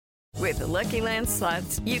With the Lucky Land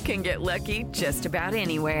Slots, you can get lucky just about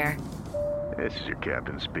anywhere. This is your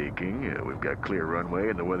captain speaking. We've got clear runway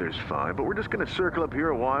and the weather's fine, but we're just going to circle up here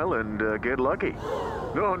a while and get lucky.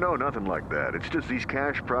 No, nothing like that. It's just these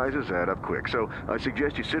cash prizes add up quick. So I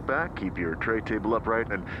suggest you sit back, keep your tray table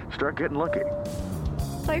upright, and start getting lucky.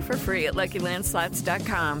 Play for free at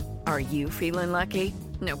LuckyLandSlots.com. Are you feeling lucky?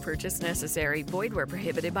 No purchase necessary. Void where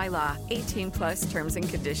prohibited by law. 18 plus terms and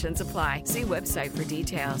conditions apply. See website for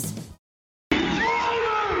details.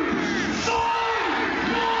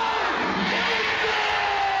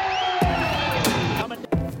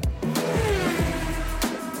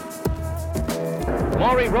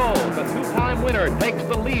 Maury Rolls, a two-time winner, takes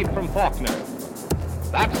the lead from Faulkner.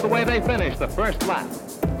 That's the way they finish the first lap.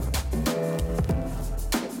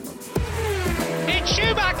 It's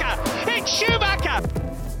Schumacher!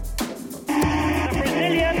 The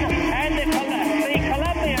Brazilian and the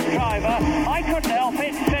Colombian driver, I couldn't help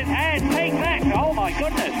it, said, and take that. Oh my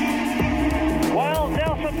goodness. Well,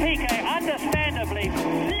 Nelson Piquet, understandably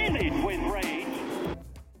livid with rage.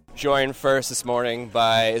 Joined first this morning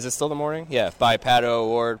by, is it still the morning? Yeah, by Pato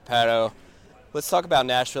O'Ward. Pato, let's talk about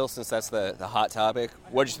Nashville since that's the hot topic.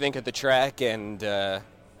 What did you think of the track? And I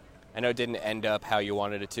know it didn't end up how you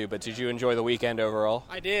wanted it to, but did you enjoy the weekend overall?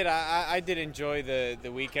 I did. I did enjoy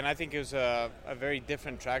the weekend. I think it was a very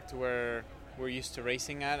different track to where we're used to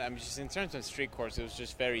racing at. I mean, just in terms of street course, it was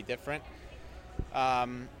just very different.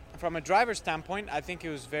 From a driver's standpoint, I think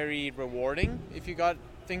it was very rewarding if you got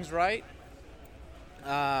things right.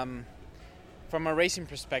 From a racing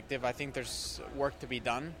perspective, I think there's work to be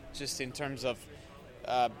done, just in terms of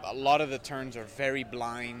a lot of the turns are very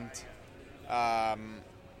blind.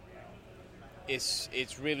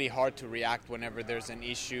 It's really hard to react whenever there's an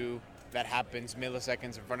issue that happens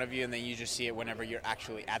milliseconds in front of you, and then you just see it whenever you're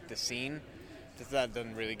actually at the scene. That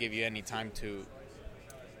doesn't really give you any time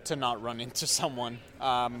to not run into someone.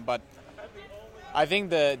 But I think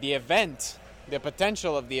the event, the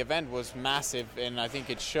potential of the event was massive, and I think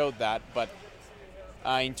it showed that. But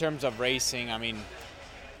in terms of racing, I mean,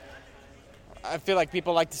 I feel like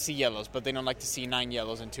people like to see yellows, but they don't like to see 9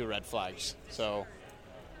 yellows and 2 red flags. So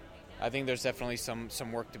I think there's definitely some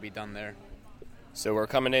work to be done there. So we're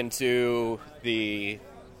coming into the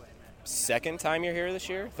second time you're here this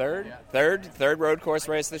year? Third road course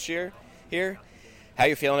race this year here. How are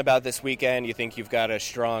you feeling about this weekend? You think you've got a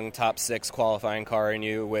strong top 6 qualifying car in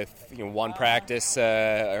you with one practice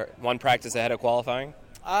ahead of qualifying?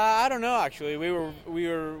 I don't know, actually.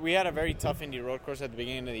 We had a very tough Indy road course at the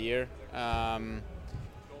beginning of the year.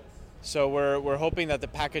 So we're hoping that the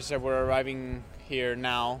package that we're arriving here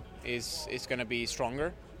now is going to be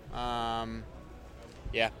stronger. That's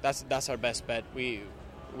our best bet. We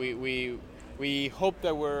hope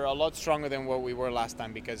that we're a lot stronger than what we were last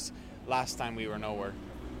time, because last time we were nowhere.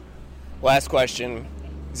 Last question.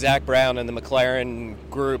 Zak Brown and the McLaren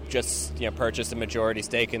group just purchased a majority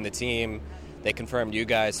stake in the team. They confirmed you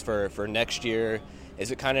guys for next year.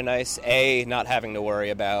 Is it kind of nice, A, not having to worry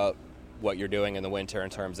about what you're doing in the winter in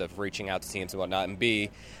terms of reaching out to teams and whatnot, and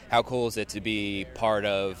B, how cool is it to be part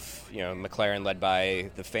of McLaren led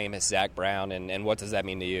by the famous Zak Brown, and what does that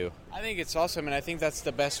mean to you? I think it's awesome, and I think that's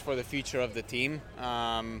the best for the future of the team.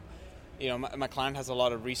 McLaren has a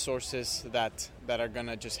lot of resources that are going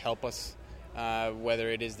to just help us,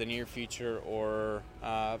 whether it is the near future or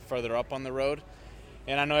further up on the road.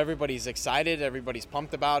 And I know everybody's excited, everybody's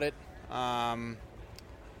pumped about it.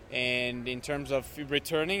 And in terms of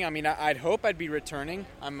returning, I mean, I'd hope I'd be returning.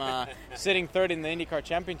 I'm sitting third in the IndyCar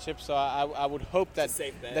Championship, so I would hope that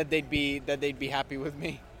they'd be happy with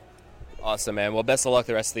me. Awesome, man. Well, best of luck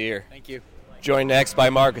the rest of the year. Thank you. Joined next by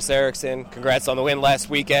Marcus Ericsson. Congrats on the win last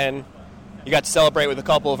weekend. You got to celebrate with a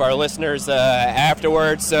couple of our listeners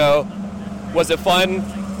afterwards. So, was it fun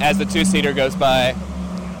as the two-seater goes by?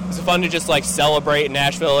 Was it fun to just celebrate in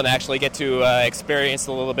Nashville and actually get to experience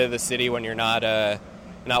a little bit of the city when you're not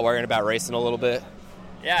worrying about racing a little bit?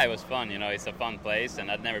 Yeah, it was fun. It's a fun place,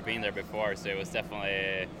 and I'd never been there before, so it was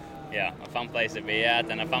definitely, a fun place to be at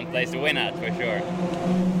and a fun place to win at, for sure.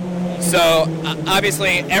 So,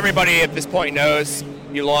 obviously, everybody at this point knows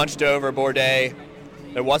you launched over Bourdais.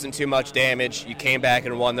 There wasn't too much damage. You came back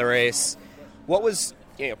and won the race. What was,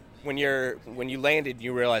 when you landed,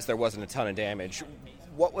 you realized there wasn't a ton of damage.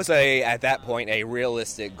 What was at that point a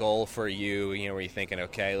realistic goal for you? Were you thinking,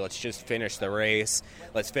 okay, let's just finish the race,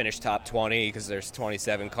 let's finish top 20 because there's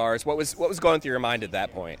 27 cars. What was going through your mind at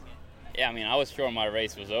that point? Yeah, I mean, I was sure my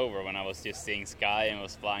race was over when I was just seeing sky and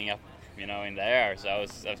was flying up, in the air. So I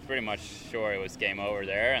was pretty much sure it was game over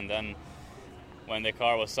there. And then when the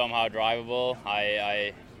car was somehow drivable,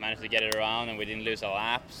 I managed to get it around, and we didn't lose a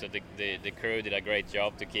lap. So the crew did a great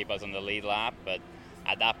job to keep us on the lead lap. But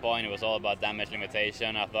at that point, it was all about damage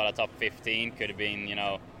limitation. I thought a top 15 could have been,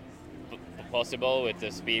 possible with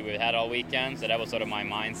the speed we had all weekend. So that was sort of my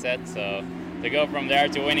mindset. So to go from there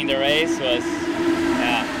to winning the race was,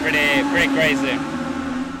 pretty crazy.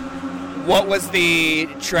 What was the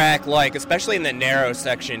track like, especially in the narrow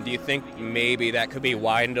section? Do you think maybe that could be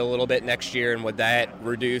widened a little bit next year, and would that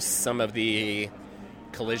reduce some of the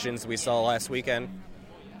collisions we saw last weekend?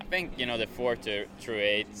 I think, the 4 through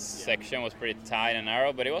 8 section was pretty tight and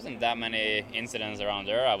narrow, but it wasn't that many incidents around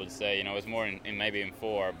there, I would say. It was more maybe in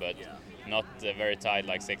 4, but not very tight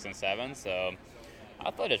like 6 and 7. So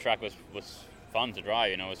I thought the track was fun to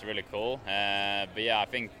drive, it was really cool. But yeah, I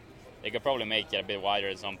think they could probably make it a bit wider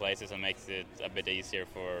in some places and makes it a bit easier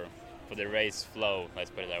for the race flow, let's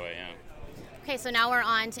put it that way, Okay, so now we're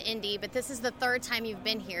on to Indy, but this is the third time you've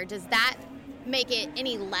been here. Does that make it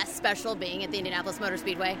any less special being at the Indianapolis Motor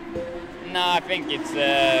Speedway? No, I think it's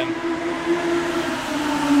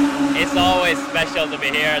always special to be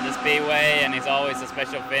here at the Speedway, and it's always a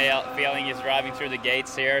special feeling just driving through the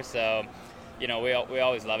gates here. So, we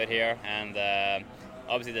always love it here, and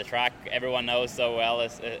obviously the track everyone knows so well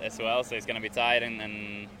as well, so it's going to be tight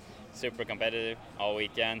and super competitive all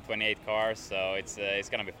weekend, 28 cars, so it's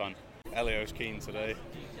going to be fun. Elio's keen today.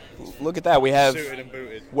 Look at that, we have suited and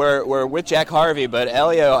booted. We're with Jack Harvey, but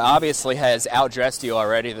Elio obviously has outdressed you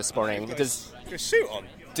already this morning. Got a suit on.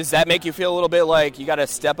 Does that make you feel a little bit like you got to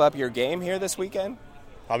step up your game here this weekend?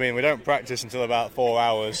 I mean, we don't practice until about 4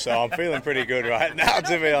 hours, so I'm feeling pretty good right now,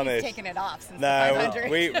 to be honest. He's taking it off since the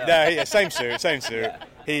 500. Same suit.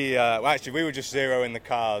 Actually, we were just zeroing the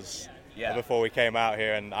cars before we came out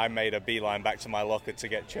here, and I made a beeline back to my locker to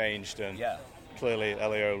get changed, and clearly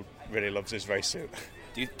Elio really loves his race suit.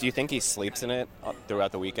 Do you think he sleeps in it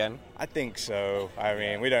throughout the weekend? I think so. I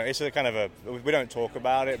mean, we don't. It's a kind of we don't talk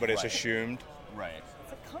about it, but it's assumed. Right.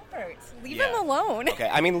 Comfort. Leave him alone. Okay,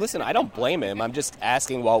 I mean, listen, I don't blame him. I'm just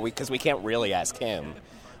asking because we can't really ask him.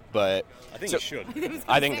 But I think you should.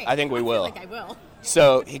 I think we will. I will.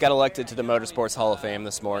 So he got elected to the Motorsports Hall of Fame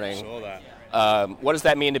this morning. I saw that. What does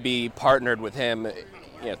that mean to be partnered with him,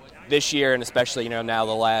 this year, and especially now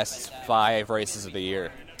the last 5 races of the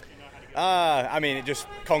year? I mean, it just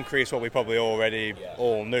concretes what we probably already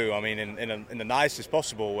all knew. I mean, in the nicest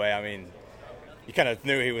possible way. I mean, you kind of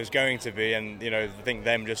knew he was going to be, and I think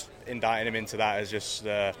them just indicting him into that is just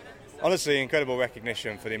honestly incredible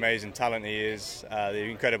recognition for the amazing talent he is, the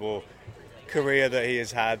incredible career that he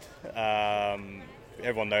has had.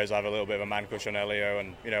 Everyone knows I have a little bit of a man crush on Elio,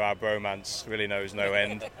 and our bromance really knows no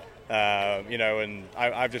end. And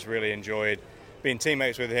I've just really enjoyed being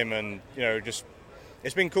teammates with him, and just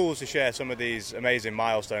it's been cool to share some of these amazing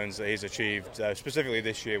milestones that he's achieved, specifically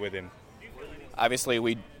this year with him. Obviously,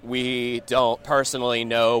 we don't personally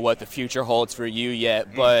know what the future holds for you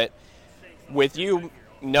yet, but with you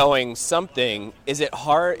knowing something, is it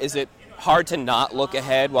hard to not look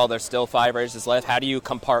ahead while there's still 5 races left? How do you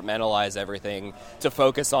compartmentalize everything to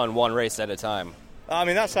focus on one race at a time? I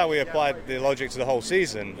mean, that's how we applied the logic to the whole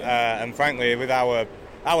season, and frankly, with our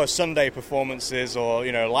Sunday performances or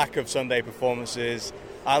lack of Sunday performances,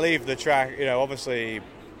 I leave the track obviously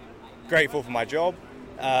grateful for my job.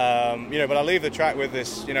 But I leave the track with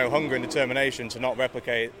this, hunger and determination to not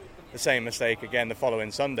replicate the same mistake again the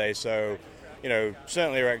following Sunday. So,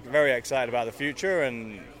 certainly very excited about the future,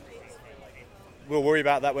 and we'll worry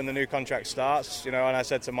about that when the new contract starts. And I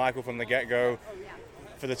said to Michael from the get-go,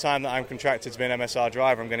 for the time that I'm contracted to be an MSR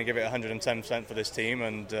driver, I'm going to give it 110% for this team,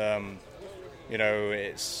 and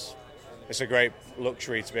it's a great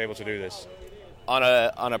luxury to be able to do this. On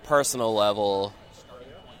a personal level,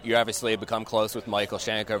 you obviously have become close with Michael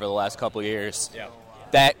Shank over the last couple of years. Yeah.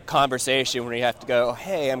 That conversation when you have to go,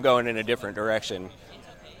 hey, I'm going in a different direction.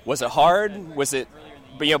 Was it hard? Was it,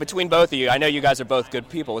 between both of you, I know you guys are both good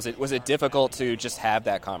people. Was it difficult to just have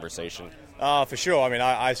that conversation? For sure. I mean,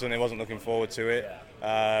 I certainly wasn't looking forward to it.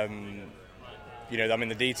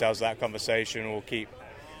 The details of that conversation will keep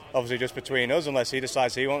obviously just between us unless he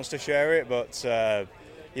decides he wants to share it. But the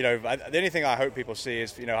only thing I hope people see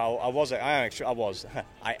is,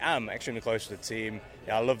 I am extremely close to the team.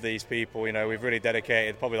 I love these people. We've really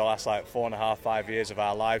dedicated probably the last 4.5, 5 years of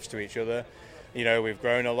our lives to each other. We've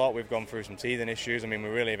grown a lot. We've gone through some teething issues. I mean, we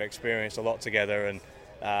really have experienced a lot together. And,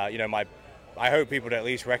 I hope people would at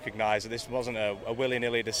least recognise that this wasn't a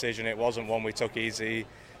willy-nilly decision. It wasn't one we took easy,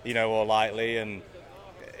 or lightly. And,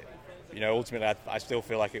 ultimately, I still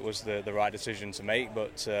feel like it was the right decision to make.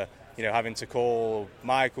 But, having to call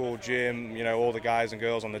Michael, Jim, all the guys and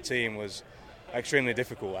girls on the team was extremely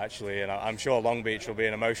difficult, actually. And I'm sure Long Beach will be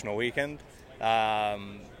an emotional weekend.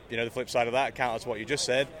 the flip side of that, counter to what you just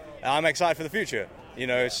said, I'm excited for the future.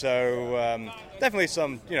 So definitely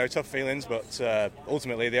some, tough feelings, but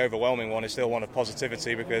ultimately the overwhelming one is still one of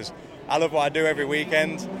positivity, because I love what I do every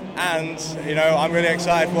weekend, and, I'm really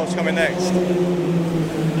excited for what's coming next.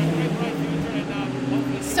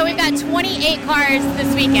 So we've got 28 cars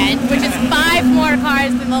this weekend, which is 5 more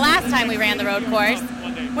cars than the last time we ran the road course.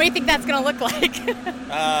 What do you think that's going to look like?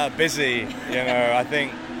 Busy, I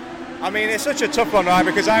think. I mean, it's such a tough one, right?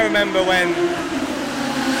 Because I remember when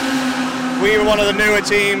we were one of the newer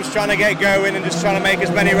teams trying to get going and just trying to make as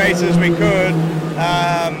many races as we could.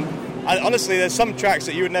 Honestly, there's some tracks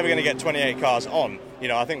that you were never going to get 28 cars on.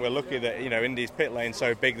 I think we're lucky that, Indy's pit lane's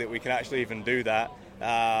so big that we can actually even do that.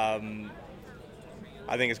 I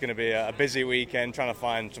think it's going to be a busy weekend trying to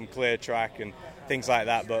find some clear track and things like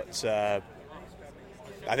that, but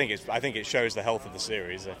I think it shows the health of the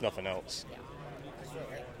series, if nothing else.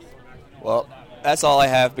 Well, that's all I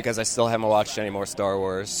have, because I still haven't watched any more Star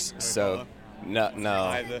Wars. So, no,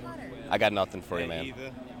 I got nothing for you, man.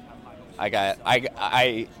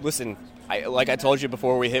 Listen. Like I told you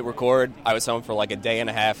before we hit record, I was home for like a day and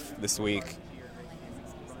a half this week.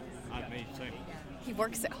 He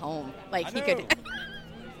works at home. He could.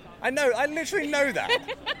 I know. I literally know that.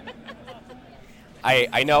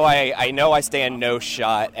 I know I stand no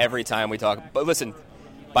shot every time we talk. But listen,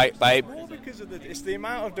 by more because of it's the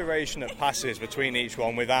amount of duration that passes between each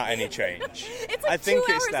one without any change. It's like I think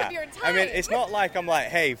 2 it's hours that. of your time. I mean, it's not like I'm like,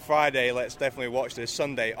 hey, Friday, let's definitely watch this.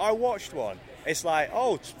 Sunday, I watched one. It's like,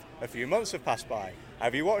 a few months have passed by.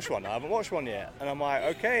 Have you watched one? I haven't watched one yet. And I'm like,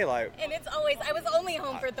 okay, like. And it's always, I was only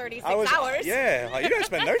home for 36 hours. Yeah, you don't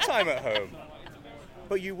spend no time at home.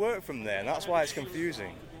 But you work from there, and that's why it's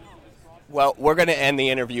confusing. Well, we're going to end the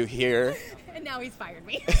interview here. And now he's fired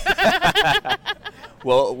me.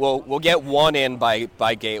 We'll get one in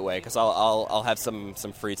by Gateway, because I'll have some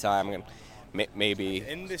free time and maybe.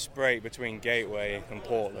 In this break between Gateway and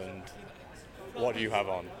Portland, what do you have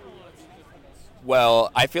on? Well,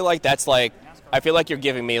 I feel like you're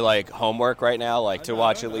giving me homework right now, to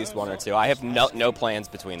watch at least one or two. I have no plans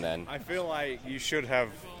between then. I feel like you should have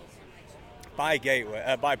by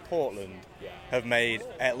Portland have made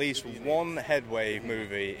at least one Headway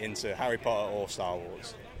movie into Harry Potter or Star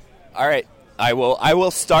Wars. All right, I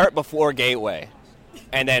will start before Gateway,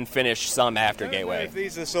 and then finish some after Gateway. If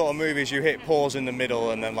these are the sort of movies you hit pause in the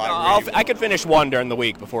middle and then I could finish one during the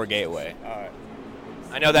week before Gateway. All right.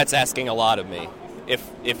 I know that's asking a lot of me,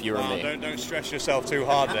 if you were me. Don't stress yourself too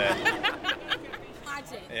hard there.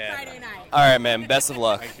 Watch it, Yeah. Friday night. All right, man, best of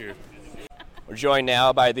luck. Thank you. We're joined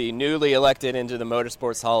now by the newly elected into the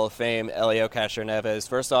Motorsports Hall of Fame, Helio Castroneves.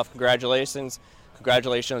 First off, congratulations.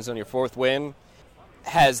 Congratulations on your 4th win.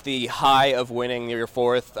 Has the high of winning your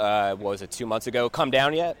 4th, what was it, 2 months ago, come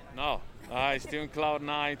down yet? No, it's still in cloud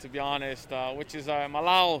 9, to be honest, which is I'm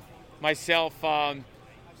allow myself a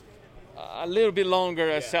little bit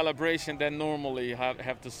longer celebration than normally, I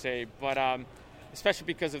have to say. But especially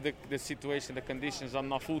because of the situation, the conditions, I'm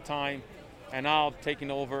not full-time, and now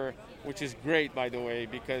taking over, which is great, by the way,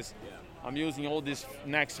 because I'm using all these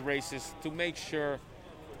next races to make sure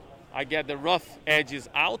I get the rough edges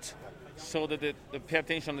out, so that the pay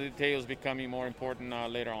attention to the details becoming more important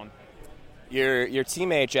later on. Your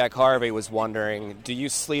teammate Jack Harvey was wondering, do you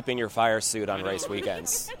sleep in your fire suit on race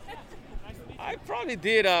weekends? I probably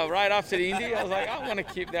did right after the Indy. I was like, I'm going to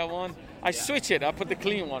keep that one. I switch it. I put the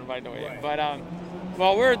clean one, by the way.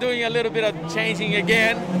 But we're doing a little bit of changing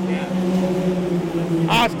again.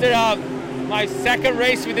 After my 2nd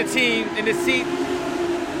race with the team in the seat.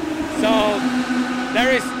 So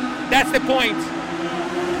that's the point.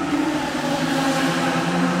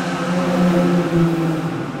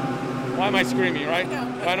 Why am I screaming, right?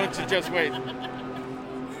 Why don't you just wait?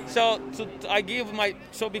 So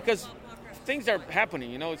because things are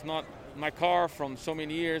happening, it's not my car from so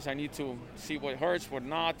many years. I need to see what hurts, what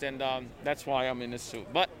not, and that's why I'm in this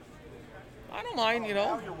suit. But I don't mind, I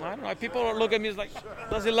don't know. People look at me as like,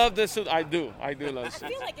 does he love this suit? I do love the suit. I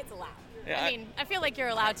feel like it's allowed. Yeah, I feel like you're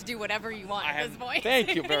allowed to do whatever you want at this point.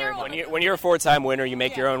 Thank you very much. When you're a 4-time winner, you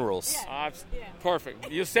make your own rules.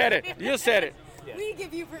 Perfect. You said it. We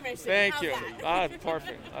give you permission. Thank you.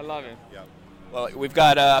 Perfect. I love it. Yeah. Well, we've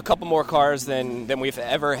got a couple more cars than we've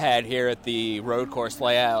ever had here at the road course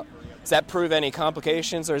layout. Does that prove any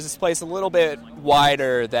complications, or is this place a little bit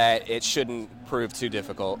wider that it shouldn't prove too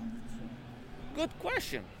difficult? Good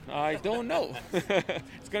question. I don't know.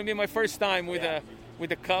 It's going to be my first time with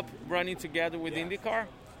the Cup running together with IndyCar.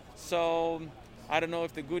 So I don't know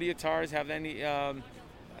if the Goodyear tires have any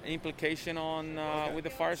implication on with the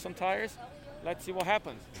Firestone tires. Let's see what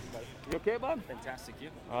happens. You okay, Bob? Fantastic,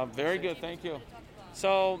 you? Very good, thank you.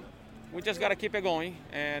 So we just got to keep it going,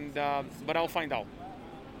 and but I'll find out.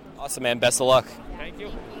 Awesome, man. Best of luck. Thank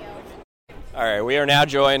you. All right, we are now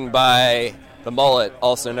joined by the Mullet,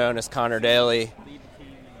 also known as Connor Daly.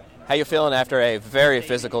 How you feeling after a very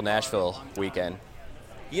physical Nashville weekend?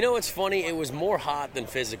 You know, it's funny. It was more hot than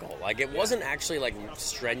physical. Like, it wasn't actually like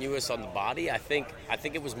strenuous on the body. I think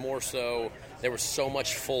it was more so there was so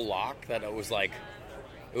much full lock that it was like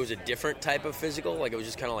it was a different type of physical. Like, it was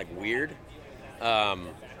just kind of like weird. But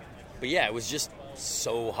yeah, it was just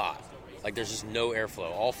so hot. Like, there's just no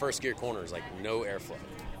airflow. All first gear corners, like no airflow.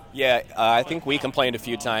 Yeah, I think we complained a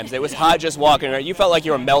few times. It was hot just walking around. You felt like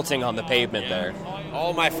you were melting on the pavement there.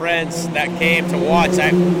 All my friends that came to watch, I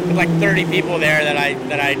had like 30 people there that I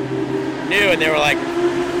knew, and they were like,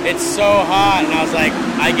 "It's so hot," and I was like,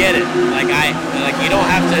 "I get it. Like you don't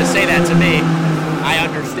have to say that to me. I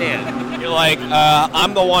understand." You're like,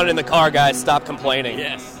 "I'm the one in the car, guys. Stop complaining."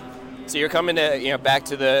 Yes. So you're coming to back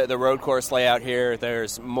to the road course layout here.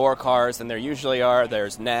 There's more cars than there usually are.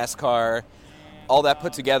 There's NASCAR. All that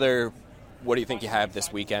put together, what do you think you have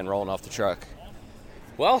this weekend rolling off the truck?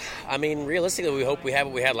 Well, I mean, realistically, we hope we have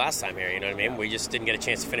what we had last time here. You know what I mean? We just didn't get a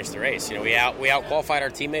chance to finish the race. You know, we out-qualified our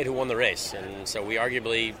teammate who won the race, and so we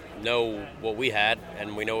arguably know what we had,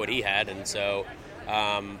 and we know what he had, and so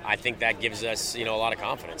I think that gives us, a lot of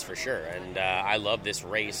confidence for sure. And I love this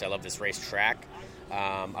race. I love this racetrack.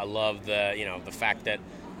 I love the fact that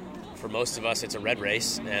for most of us it's a red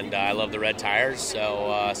race, and I love the red tires.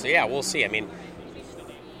 So yeah, we'll see. I mean,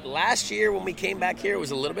 last year when we came back here, it was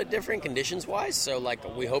a little bit different conditions-wise, so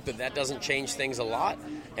we hope that doesn't change things a lot,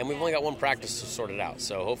 and we've only got one practice to sort it out.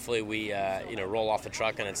 So hopefully we roll off the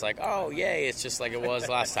truck and it's like, oh, yay, it's just like it was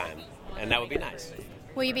last time, and that would be nice.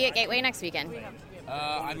 Will you be at Gateway next weekend?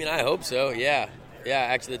 I mean, I hope so, yeah. Yeah,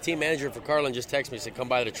 actually, the team manager for Carlin just texted me and said, come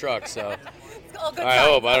by the truck, so I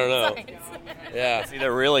hope, I don't know. Yeah. It's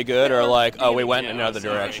either really good or like, oh, we went in another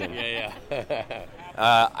direction. Yeah.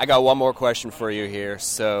 I got one more question for you here.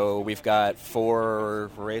 So we've got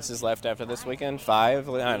 4 races left after this weekend, 5?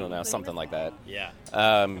 I don't know, something like that. Yeah.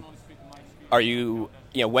 Are you,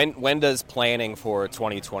 when does planning for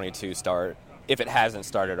 2022 start, if it hasn't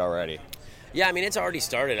started already? Yeah, I mean, it's already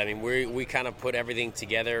started. I mean, we kind of put everything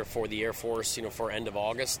together for the Air Force, for end of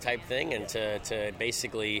August type thing, and to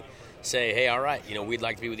basically say, hey, all right, we'd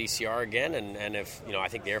like to be with ECR again, and if, I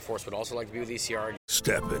think the Air Force would also like to be with ECR again.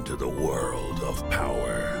 Step into the world of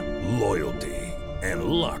power, loyalty, and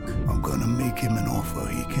luck. I'm gonna make him an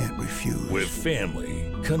offer he can't refuse. With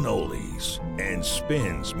family, cannolis, and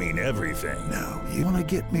spins mean everything. Now, you wanna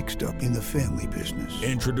get mixed up in the family business.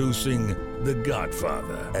 Introducing The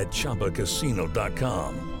Godfather at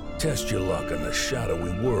ChumbaCasino.com. Test your luck in the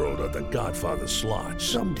shadowy world of The Godfather slot.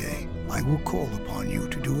 Someday, I will call upon you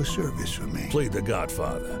to do a service for me. Play The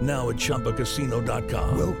Godfather, now at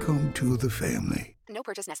ChumbaCasino.com. Welcome to the family. No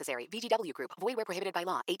purchase necessary. VGW Group. Void where prohibited by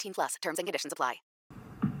law. 18+. Terms and conditions apply.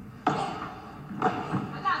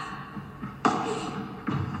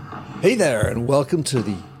 Hey there, and welcome to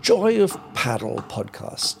the Joy of Paddle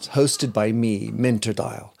podcast, hosted by me, Minter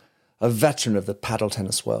Dial, a veteran of the paddle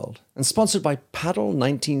tennis world, and sponsored by Paddle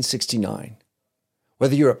 1969.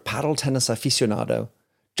 Whether you're a paddle tennis aficionado,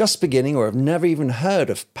 just beginning, or have never even heard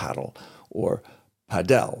of paddle, or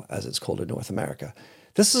padel, as it's called in North America,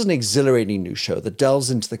 this is an exhilarating new show that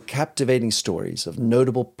delves into the captivating stories of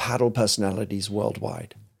notable paddle personalities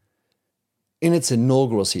worldwide. In its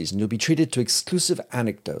inaugural season, you'll be treated to exclusive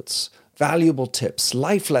anecdotes, valuable tips,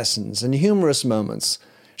 life lessons, and humorous moments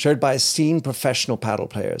shared by esteemed professional paddle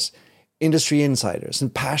players, industry insiders,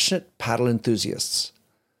 and passionate paddle enthusiasts.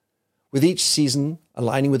 With each season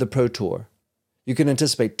aligning with the Pro Tour, you can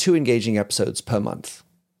anticipate 2 engaging episodes per month.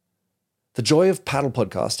 The Joy of Paddle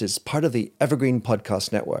podcast is part of the Evergreen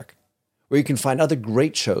Podcast Network, where you can find other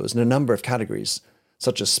great shows in a number of categories,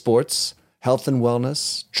 such as sports, health and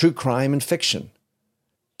wellness, true crime, and fiction.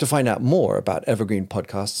 To find out more about Evergreen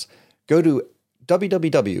Podcasts, go to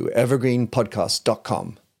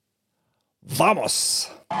www.evergreenpodcast.com. Vamos!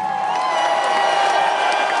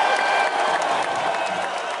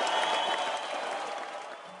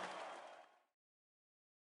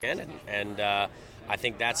 And I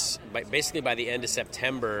think that's basically by the end of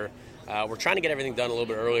September. We're trying to get everything done a little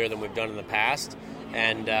bit earlier than we've done in the past.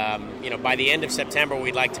 And, by the end of September,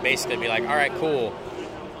 we'd like to basically be like, all right, cool.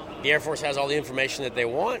 The Air Force has all the information that they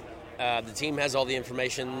want. The team has all the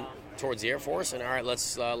information towards the Air Force. And, all right,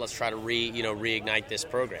 let's try to reignite this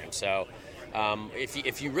program. So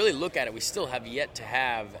if you really look at it, we still have yet to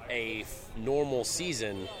have a normal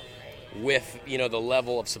season with, the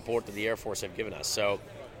level of support that the Air Force have given us. So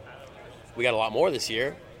we got a lot more this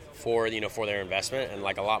year. for their investment, and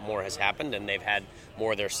like a lot more has happened, and they've had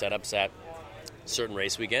more of their setups at certain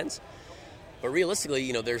race weekends. But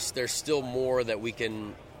realistically, there's still more that we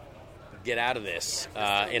can get out of this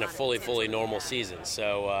in a fully normal season.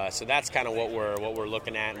 So that's kind of what we're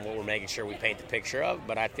looking at and what we're making sure we paint the picture of.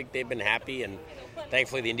 But I think they've been happy, and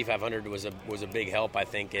thankfully the Indy 500 was a big help, I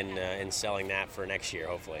think, in selling that for next year,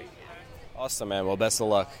 hopefully. Awesome, man. Well, best of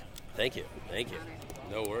luck. Thank you.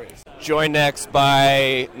 No worries. Joined next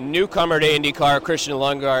by newcomer to IndyCar, Christian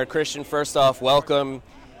Lundgaard. Christian, first off, welcome.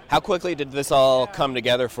 How quickly did this all come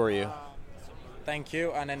together for you? Thank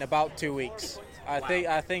you, and in about 2 weeks. I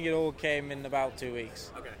think it all came in about 2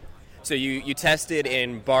 weeks. Okay. So you tested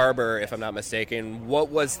in Barber, if I'm not mistaken. What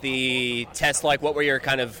was the test like? What were your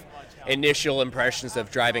kind of initial impressions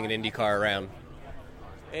of driving an IndyCar around?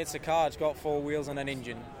 It's a car. It's got 4 wheels and an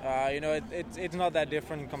engine. It's not that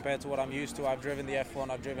different compared to what I'm used to. I've driven the F1,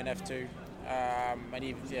 I've driven F2, and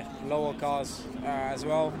even lower cars as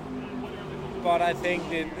well. But I think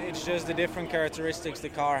it's just the different characteristics the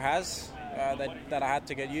car has that I had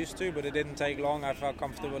to get used to, but it didn't take long. I felt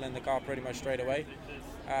comfortable in the car pretty much straight away.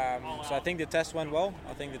 So I think the test went well.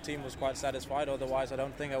 I think the team was quite satisfied. Otherwise, I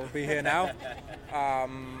don't think I would be here now.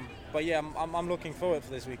 But yeah, I'm looking forward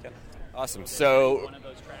for this weekend. Awesome. So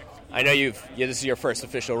I know this is your first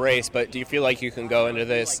official race, but do you feel like you can go into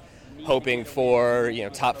this hoping for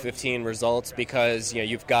top 15 results because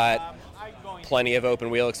you've got plenty of open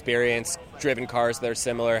wheel experience, driven cars that are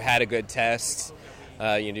similar, had a good test?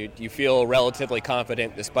 Do you feel relatively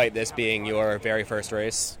confident despite this being your very first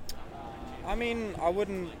race? I mean, I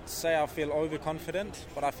wouldn't say I feel overconfident,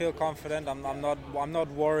 but I feel confident. I'm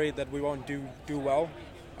not worried that we won't do well.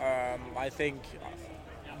 I think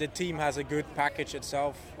the team has a good package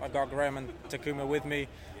itself. I got Graham and Takuma with me.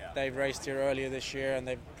 They've raced here earlier this year, and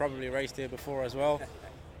they've probably raced here before as well.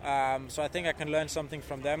 So I think I can learn something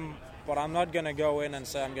from them. But I'm not going to go in and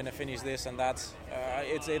say I'm going to finish this and that.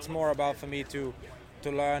 It's more about for me to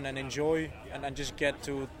learn and enjoy and just get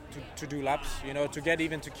to do laps. To get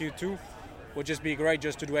even to Q2 would just be great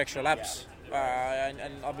just to do extra laps.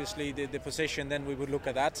 And obviously the position, then we would look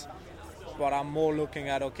at that. But I'm more looking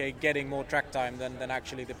at, getting more track time than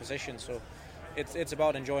actually the position. So it's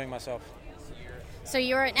about enjoying myself. So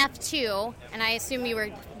you were at F2, and I assume you were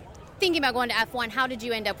thinking about going to F1. How did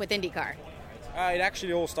you end up with IndyCar? It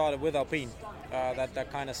actually all started with Alpine.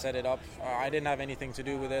 That kind of set it up. I didn't have anything to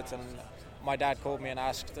do with it, and my dad called me and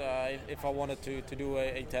asked if I wanted to do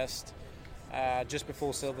a test just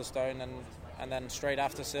before Silverstone, and then straight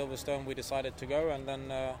after Silverstone we decided to go, and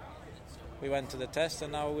then we went to the test,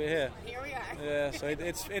 and now we're here. Here we are. Yeah, so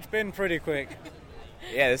it's been pretty quick.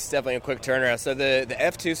 Yeah, this is definitely a quick turnaround. So the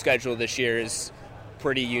F2 schedule this year is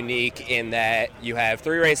pretty unique in that you have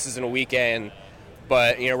 3 races in a weekend,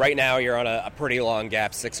 but right now you're on a pretty long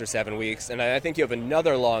gap, 6 or 7 weeks, and I think you have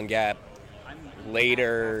another long gap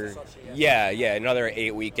later. Yeah, another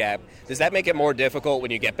 8-week gap. Does that make it more difficult when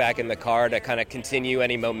you get back in the car to kind of continue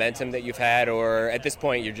any momentum that you've had, or at this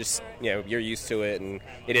point you're just you're used to it and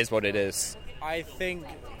it is what it is? I think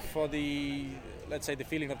for the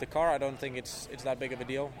feeling of the car, I don't think it's that big of a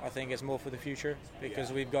deal. I think it's more for the future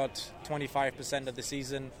because we've got 25% of the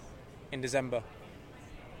season in December,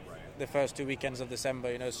 the first 2 weekends of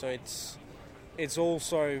December. So it's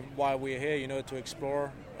also why we're here, to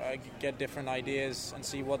explore, get different ideas and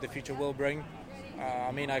see what the future will bring.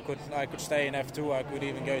 I could stay in F2, I could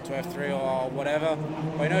even go to F3 or whatever.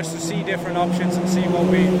 But it's to see different options and see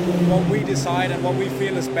what we decide and what we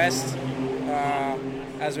feel is best.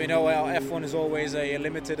 As we know, our F1 is always a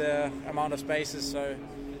limited amount of spaces, so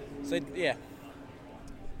yeah.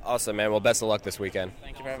 Awesome, man. Well, best of luck this weekend.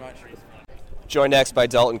 Thank you very much. Joined next by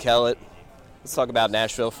Dalton Kellett. Let's talk about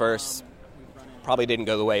Nashville first. Probably didn't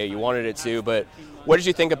go the way you wanted it to, but what did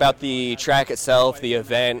you think about the track itself, the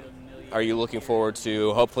event? Are you looking forward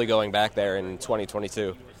to hopefully going back there in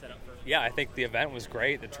 2022? Yeah, I think the event was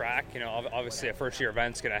great. The track, obviously a first-year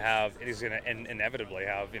event's going to inevitably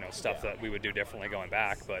have, stuff that we would do differently going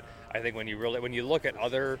back. But I think when you look at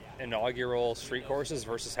other inaugural street courses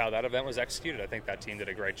versus how that event was executed, I think that team did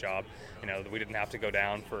a great job. We didn't have to go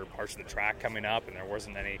down for parts of the track coming up, and there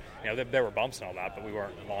wasn't any, there were bumps and all that, but we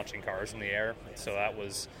weren't launching cars in the air. So that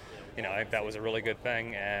was, I think that was a really good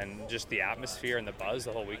thing, and just the atmosphere and the buzz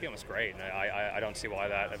the whole weekend was great. And I don't see why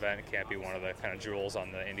that event can't be one of the kind of jewels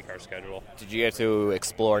on the IndyCar schedule. Did you get to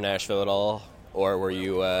explore Nashville at all, or were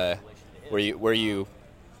you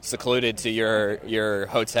secluded to your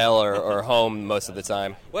hotel or home most of the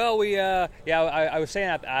time? Well, I was staying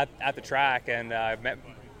at the track, and I met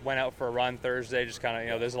went out for a run Thursday. Just kind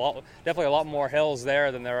of, there's definitely a lot more hills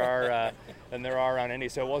there than there are around Indy.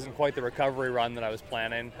 So it wasn't quite the recovery run that I was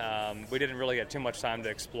planning. We didn't really get too much time to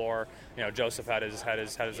explore. Joseph had his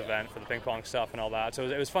event for the ping pong stuff and all that. So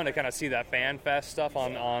it was fun to kind of see that fan fest stuff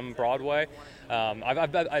on Broadway.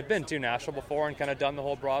 I've been to Nashville before and kind of done the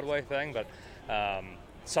whole Broadway thing, but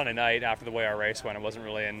Sunday night after the way our race went, I wasn't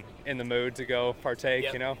really in the mood to go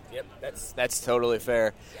partake. Yep, that's totally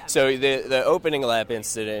fair. So the opening lap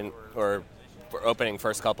incident, or opening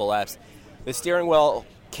first couple laps, the steering wheel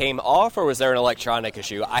came off, or was there an electronic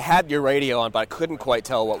issue? I had your radio on, but I couldn't quite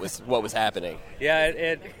tell what was happening. Yeah,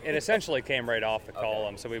 it essentially came right off the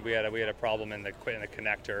column. So we had a problem in the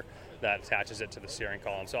connector that attaches it to the steering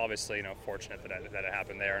column. So obviously, fortunate that it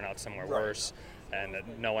happened there, not somewhere worse, and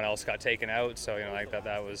that no one else got taken out. So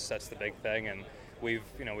that's the big thing, and we've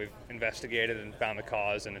investigated and found the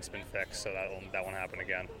cause, and it's been fixed. So that won't happen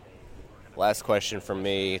again. Last question from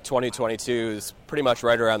me. 2022 is pretty much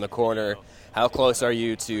right around the corner. How close are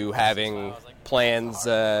you to having plans,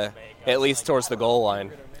 at least towards the goal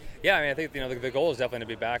line? Yeah, I think the goal is definitely to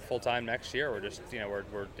be back full time next year. We're just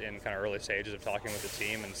we're in kind of early stages of talking with the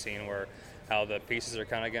team and seeing how the pieces are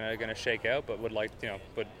kind of going to shake out. But would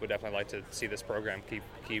definitely like to see this program keep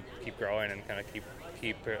growing and kind of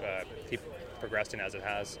keep progressing as it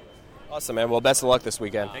has. Awesome, man. Well, best of luck this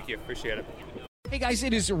weekend. Thank you. Appreciate it. Hey guys,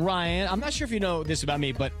 it is Ryan. I'm not sure if you know this about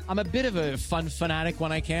me, but I'm a bit of a fun fanatic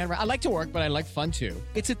when I can. I like to work, but I like fun too.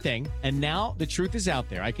 It's a thing. And now the truth is out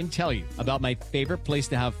there. I can tell you about my favorite place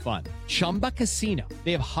to have fun. Chumba Casino.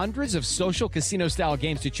 They have hundreds of social casino style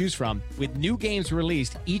games to choose from with new games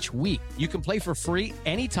released each week. You can play for free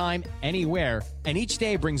anytime, anywhere. And each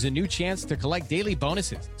day brings a new chance to collect daily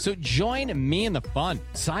bonuses. So join me in the fun.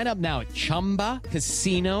 Sign up now at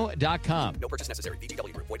ChumbaCasino.com. No purchase necessary.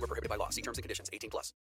 VGW Group. Void where prohibited by law. See terms and conditions. 18+.